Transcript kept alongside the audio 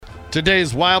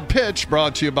Today's Wild Pitch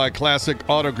brought to you by Classic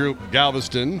Auto Group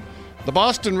Galveston. The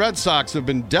Boston Red Sox have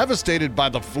been devastated by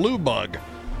the flu bug.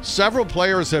 Several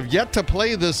players have yet to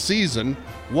play this season.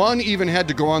 One even had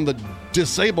to go on the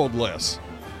disabled list.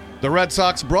 The Red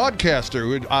Sox broadcaster,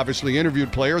 who had obviously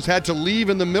interviewed players, had to leave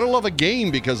in the middle of a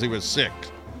game because he was sick.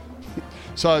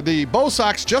 So the Bo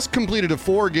Sox just completed a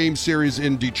 4-game series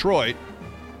in Detroit,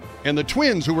 and the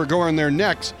Twins, who were going there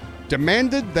next,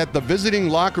 demanded that the visiting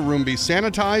locker room be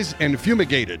sanitized and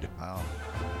fumigated. Wow.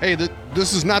 Hey,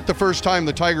 this is not the first time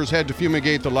the Tigers had to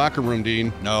fumigate the locker room,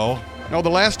 Dean. No, the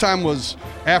last time was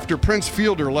after Prince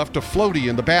Fielder left a floaty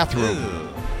in the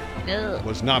bathroom. Ew. It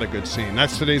was not a good scene.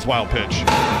 That's today's Wild Pitch.